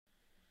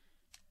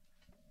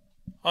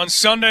On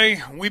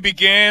Sunday, we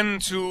began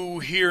to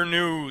hear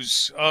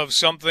news of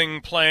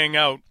something playing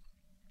out.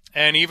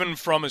 And even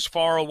from as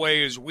far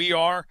away as we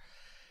are,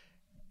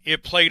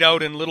 it played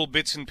out in little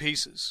bits and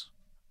pieces.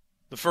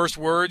 The first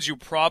words you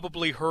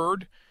probably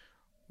heard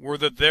were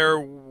that there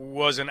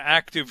was an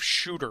active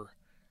shooter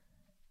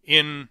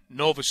in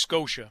Nova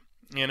Scotia,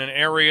 in an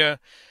area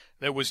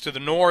that was to the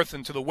north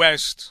and to the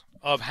west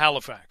of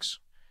Halifax.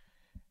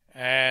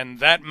 And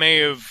that may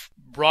have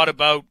brought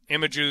about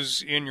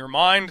images in your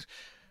mind.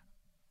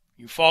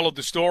 You followed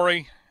the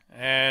story,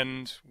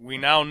 and we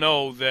now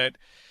know that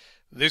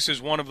this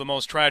is one of the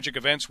most tragic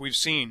events we've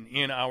seen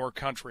in our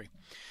country.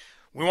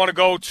 We want to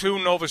go to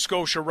Nova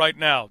Scotia right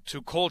now,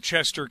 to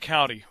Colchester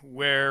County,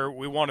 where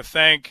we want to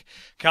thank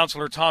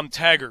Councillor Tom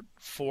Taggart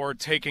for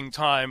taking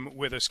time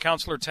with us.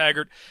 Councillor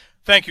Taggart,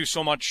 thank you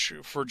so much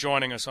for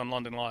joining us on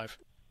London Live.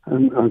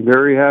 I'm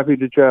very happy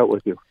to chat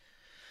with you.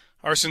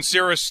 Our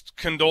sincerest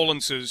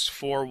condolences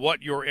for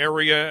what your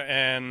area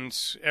and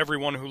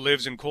everyone who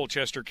lives in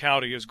Colchester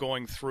County is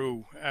going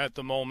through at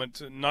the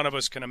moment. None of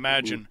us can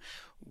imagine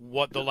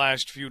what the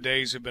last few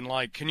days have been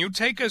like. Can you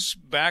take us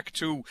back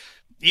to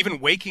even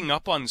waking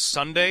up on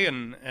Sunday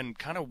and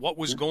kind of what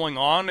was going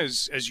on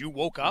as you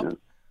woke up?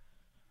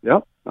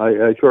 Yep,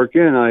 I sure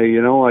can.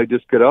 I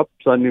just get up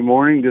Sunday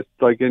morning, just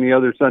like any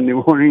other Sunday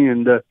morning,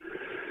 and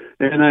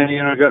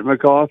I got my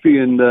coffee,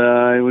 and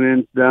I went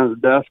in down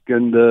at the desk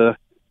and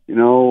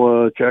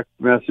check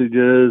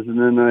messages, and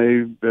then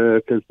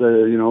because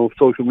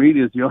social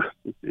media is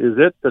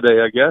it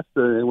today, I guess,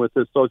 with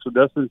this social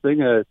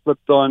distancing. I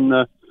flipped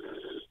on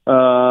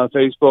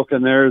Facebook,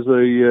 and there's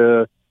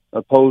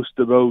a post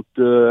about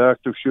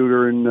active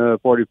shooter in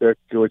Portapique,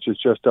 which is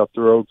just up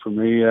the road from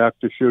me.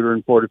 Active shooter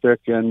in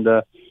Portapique, and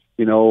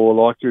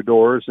lock your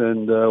doors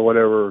and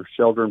whatever,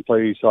 shelter in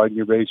place, hide in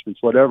your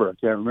basements, whatever. I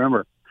can't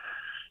remember.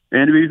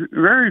 And to be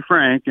very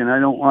frank, and I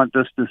don't want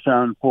this to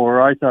sound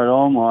poor, I thought,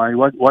 oh my,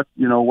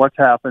 what's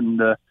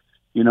happened? Has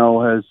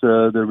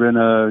there been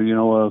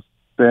a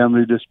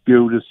family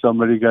dispute? Has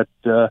somebody got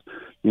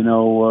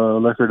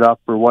liquored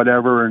up or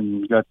whatever,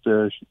 and got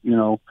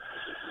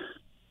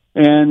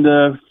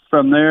and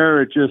from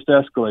there it just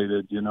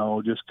escalated.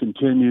 Just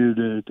continued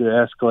to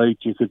escalate.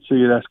 You could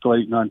see it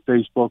escalating on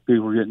Facebook.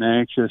 People were getting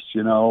anxious,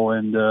 and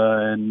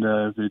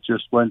it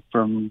just went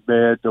from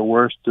bad to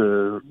worse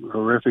to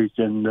horrific,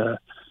 and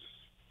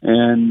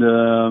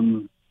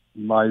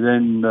by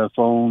then the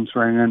phone's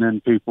ringing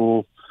and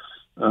people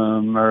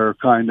are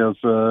kind of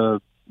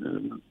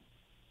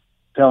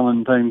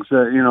telling things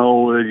that,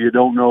 you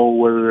don't know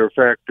whether they're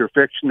fact or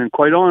fiction. And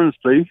quite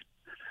honestly,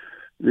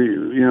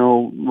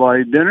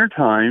 by dinner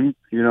time,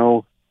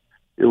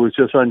 it was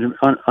just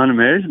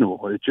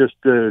unimaginable. It's just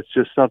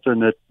something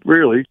that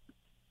really,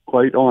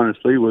 quite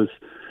honestly,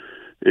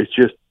 it's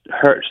just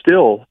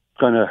still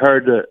kind of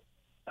hard to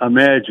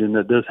imagine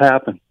that this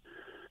happened.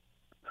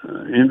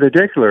 In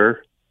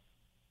particular,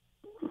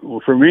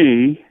 for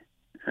me,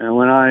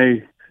 when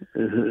I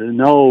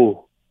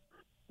know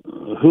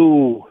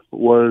who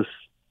was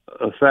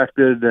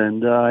affected,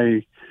 and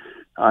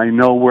I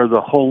know where the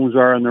homes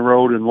are on the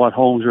road and what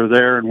homes are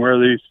there and where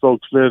these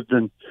folks lived,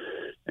 and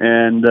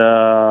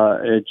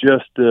it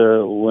just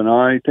when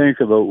I think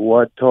about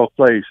what took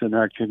place in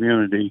that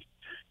community,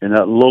 in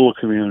that little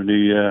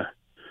community,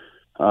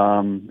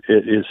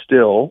 it is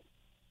still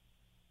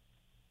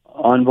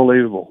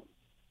unbelievable.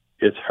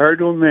 It's hard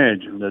to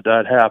imagine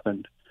that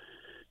happened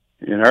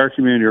in our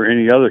community or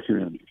any other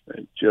community.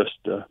 It just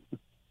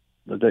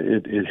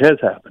it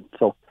has happened.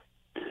 So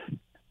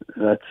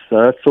that's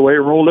the way it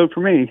rolled out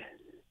for me.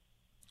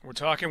 We're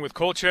talking with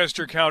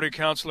Colchester County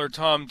Councillor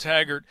Tom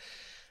Taggart.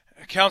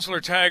 Councillor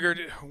Taggart,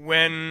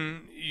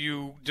 when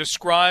you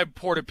describe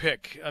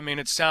Portapique, I mean,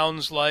 it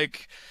sounds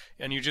like,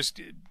 and you just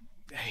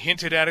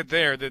hinted at it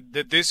there,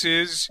 that this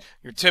is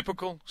your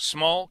typical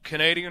small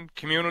Canadian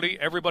community.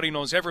 Everybody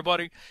knows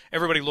everybody.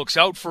 Everybody looks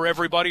out for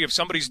everybody. If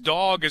somebody's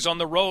dog is on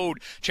the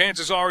road,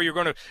 chances are you're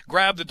going to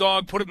grab the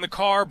dog, put it in the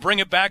car, bring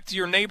it back to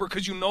your neighbor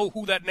because you know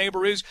who that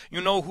neighbor is. You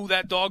know who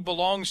that dog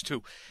belongs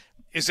to.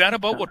 Is that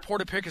about what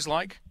Portapique is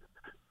like?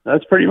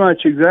 That's pretty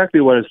much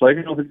exactly what it's like.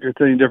 I don't think it's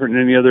any different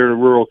than any other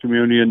rural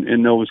community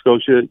in Nova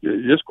Scotia.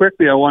 Just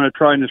quickly, I want to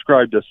try and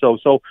describe this. So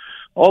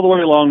all the way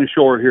along the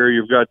shore here,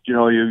 you've got,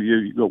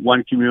 you got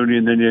one community,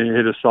 and then you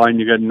hit a sign,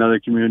 you got another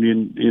community,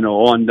 and,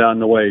 on down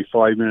the way,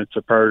 5 minutes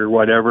apart or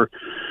whatever.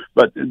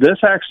 But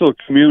this actual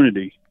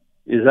community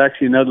is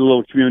actually another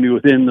little community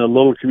within the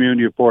little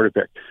community of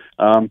Portapique.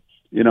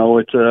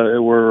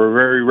 We're a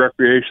very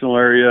recreational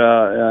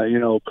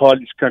area,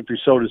 cottage country,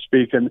 so to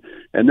speak. And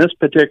this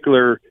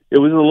particular, it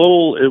was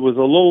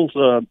a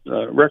little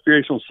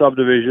recreational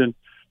subdivision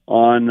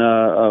on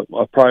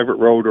a private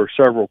road or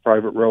several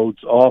private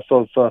roads off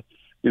of,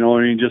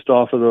 just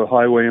off of the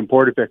highway in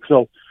Portapique.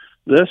 So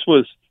this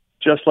was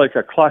just like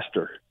a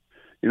cluster.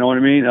 You know what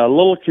I mean? A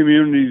little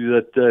community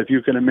that, if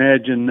you can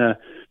imagine,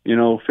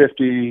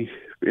 50,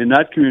 in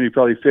that community,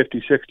 probably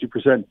 50,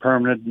 60%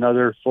 permanent,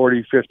 another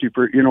 40, 50,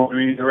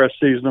 the rest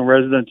seasonal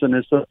residents. And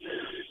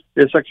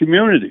it's a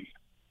community,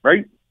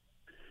 right?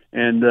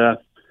 And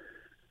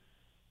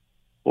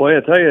Boy,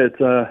 I tell you,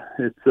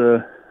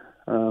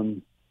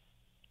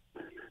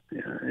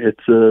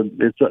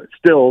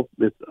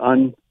 it's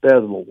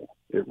unfathomable.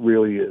 It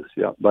really is.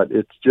 Yeah, but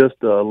it's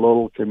just a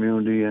little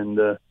community, and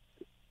they've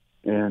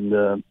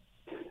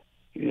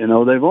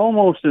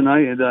almost,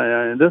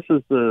 and this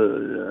is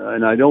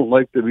and I don't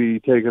like to be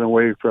taken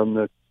away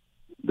from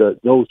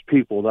those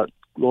people, that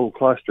little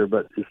cluster,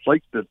 but it's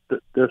like this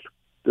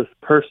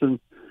person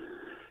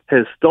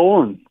has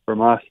stolen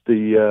from us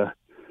the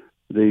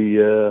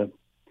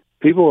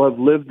people have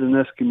lived in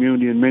this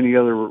community and many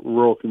other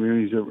rural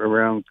communities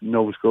around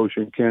Nova Scotia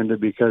and Canada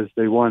because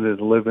they wanted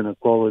to live in a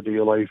quality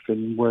of life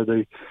and where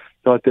they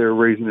thought they were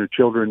raising their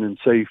children in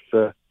safe,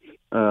 a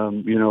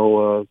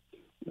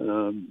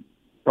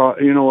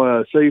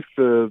safe,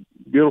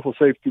 beautiful,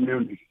 safe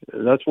community.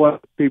 That's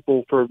what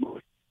people for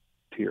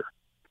here,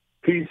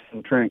 peace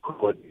and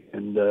tranquility,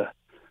 and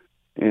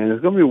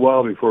it's going to be a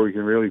while before we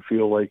can really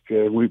feel like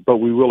we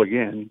will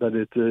again. But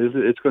it's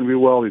going to be a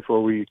while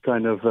before we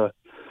kind of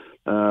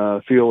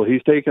feel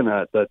he's taken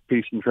that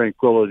peace and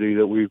tranquility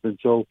that we've been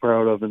so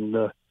proud of and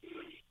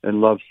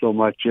loved so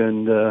much.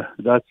 And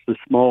that's the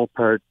small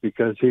part,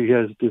 because he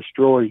has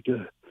destroyed.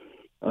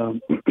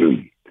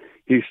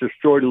 He's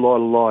destroyed a lot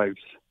of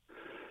lives.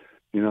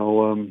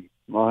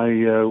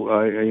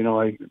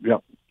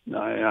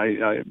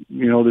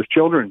 There's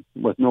children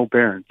with no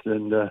parents,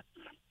 and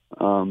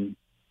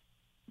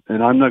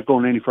I'm not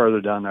going any further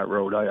down that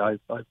road. I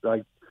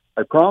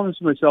promise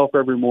myself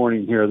every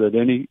morning here that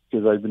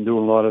because I've been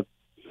doing a lot of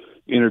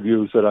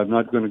interviews, that I'm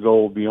not going to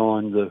go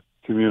beyond the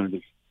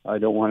community. I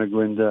don't want to go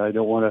into, I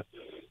don't want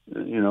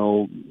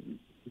to,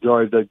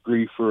 drive that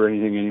grief or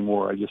anything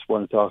anymore. I just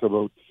want to talk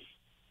about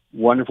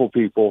wonderful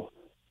people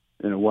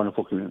in a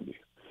wonderful community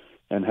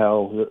and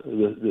how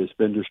it's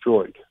been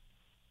destroyed,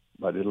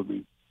 but it'll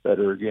be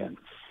better again.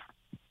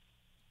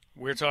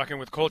 We're talking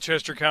with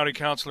Colchester County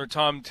Councillor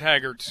Tom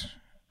Taggart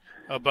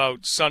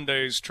about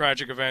Sunday's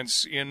tragic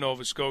events in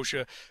Nova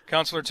Scotia.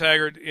 Councillor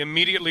Taggart,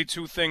 immediately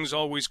two things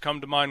always come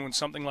to mind when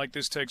something like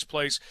this takes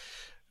place.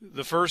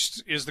 The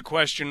first is the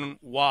question,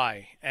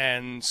 why?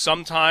 And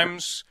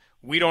sometimes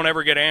we don't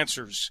ever get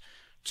answers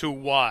to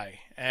why.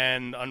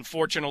 And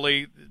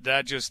unfortunately,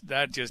 that just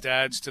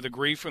adds to the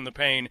grief and the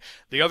pain.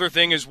 The other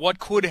thing is, what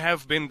could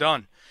have been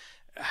done?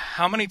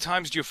 How many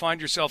times do you find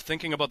yourself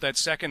thinking about that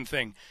second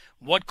thing?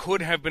 What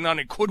could have been done?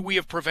 And could we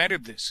have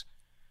prevented this?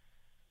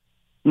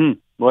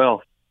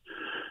 Well,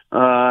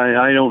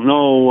 I don't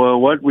know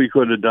what we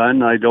could have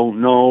done. I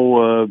don't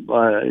know.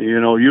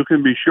 You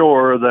can be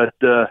sure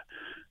that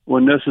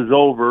when this is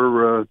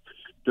over,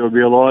 there'll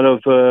be a lot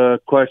of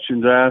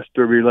questions asked.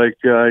 There'll be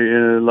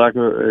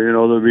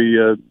there'll be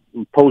a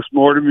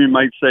post-mortem, you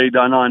might say,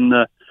 done on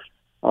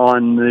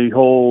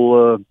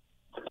the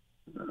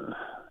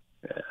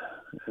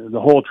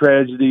whole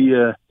tragedy,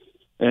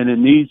 and it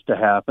needs to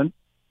happen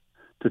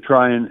to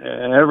try and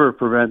ever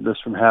prevent this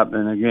from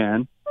happening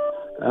again.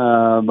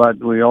 But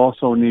we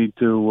also need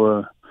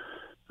to,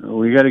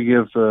 we got to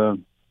give, the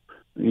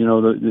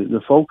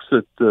folks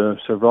that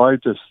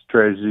survived this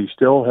tragedy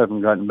still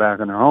haven't gotten back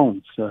in their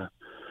homes.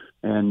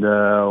 And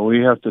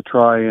we have to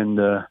try and,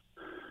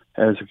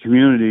 as a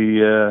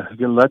community,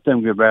 let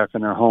them get back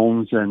in their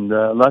homes and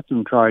let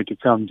them try to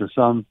come to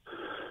some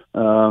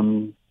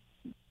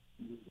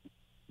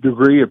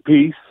degree of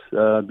peace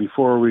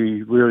before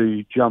we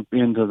really jump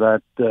into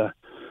that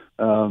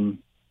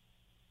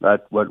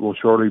what will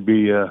surely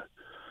be a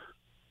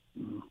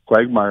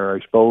quagmire,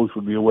 I suppose,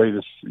 would be a way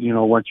to,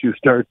 once you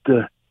start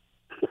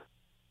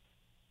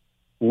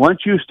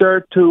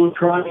to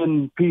try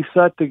and piece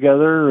that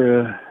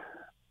together,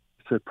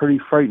 it's a pretty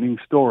frightening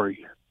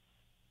story.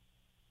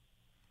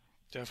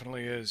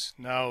 Definitely is.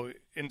 Now,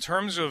 in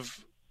terms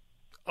of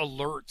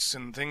alerts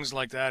and things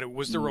like that,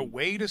 was there a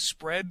way to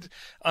spread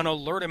an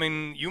alert? I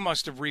mean, you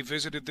must have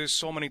revisited this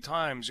so many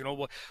times.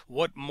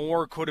 What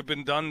more could have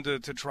been done to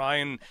try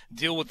and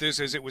deal with this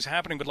as it was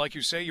happening? But like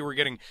you say, you were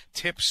getting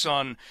tips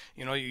on,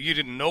 you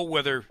didn't know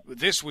whether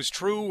this was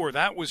true or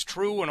that was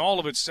true, and all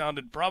of it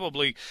sounded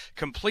probably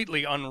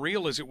completely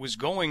unreal as it was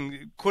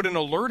going. Could an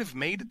alert have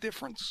made a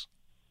difference?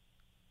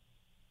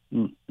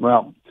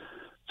 Well,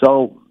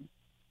 so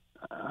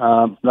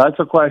that's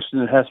a question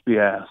that has to be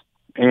asked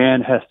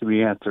and has to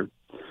be answered.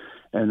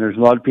 And there's a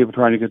lot of people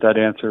trying to get that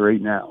answer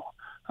right now.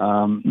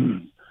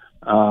 And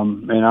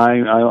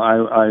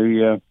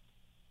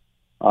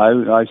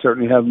I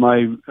certainly have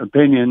my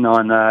opinion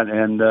on that,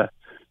 and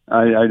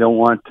I don't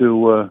want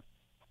to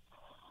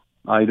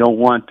right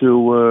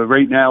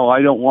now.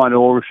 I don't want to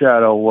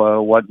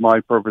overshadow what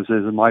my purpose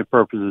is, and my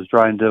purpose is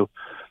trying to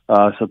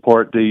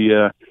support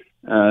the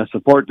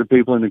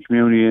people in the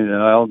community, and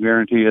I'll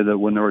guarantee you that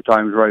when the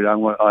time is right, I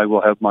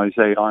will have my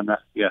say on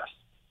that. Yes.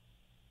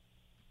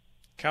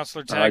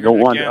 Councillor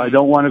Taggart, I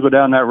don't want to go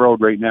down that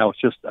road right now.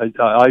 It's just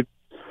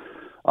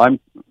I'm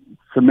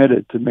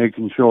committed to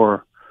making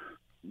sure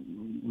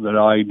that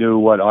I do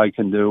what I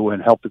can do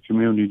and help the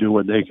community do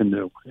what they can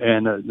do,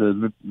 and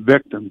the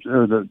victims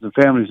or the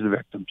families of the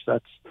victims.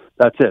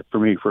 That's it for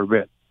me for a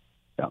bit.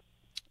 Yeah.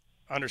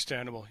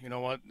 Understandable. You know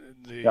what?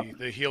 Yep.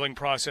 The healing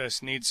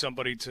process needs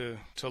somebody to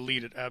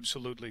lead it.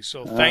 Absolutely.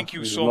 So thank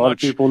you so much. A lot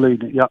much. of people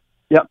leading it. Yep.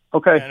 Yep.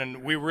 Okay.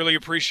 And we really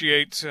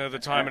appreciate the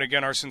time. And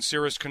again, our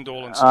sincerest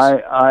condolences.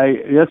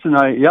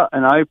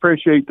 And I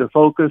appreciate the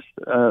focus.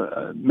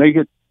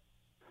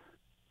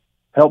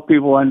 Help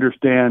people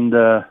understand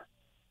that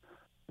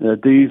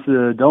these,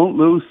 don't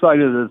lose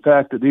sight of the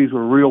fact that these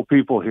were real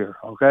people here.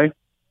 Okay.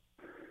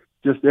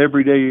 Just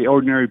everyday,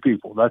 ordinary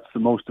people. That's the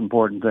most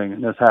important thing.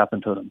 And this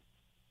happened to them.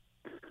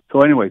 So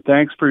anyway,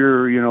 thanks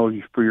for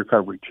your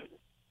coverage.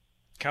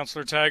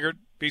 Councillor Taggart,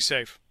 be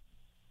safe.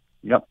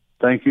 Yep.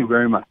 Thank you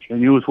very much.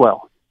 And you as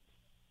well.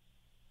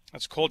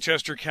 That's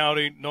Colchester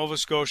County, Nova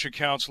Scotia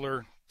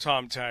Councillor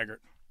Tom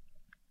Taggart.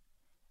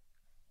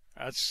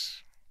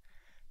 It's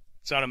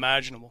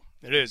unimaginable.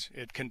 It is.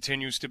 It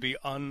continues to be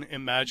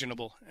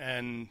unimaginable.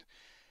 And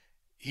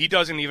he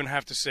doesn't even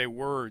have to say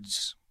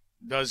words,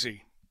 does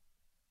he,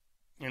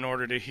 in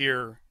order to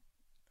hear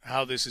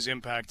how this is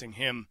impacting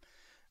him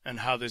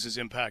and how this is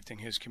impacting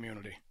his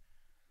community.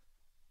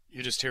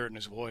 You just hear it in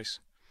his voice.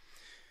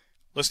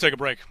 Let's take a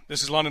break.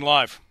 This is London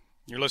Live.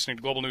 You're listening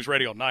to Global News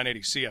Radio,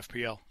 980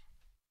 CFPL.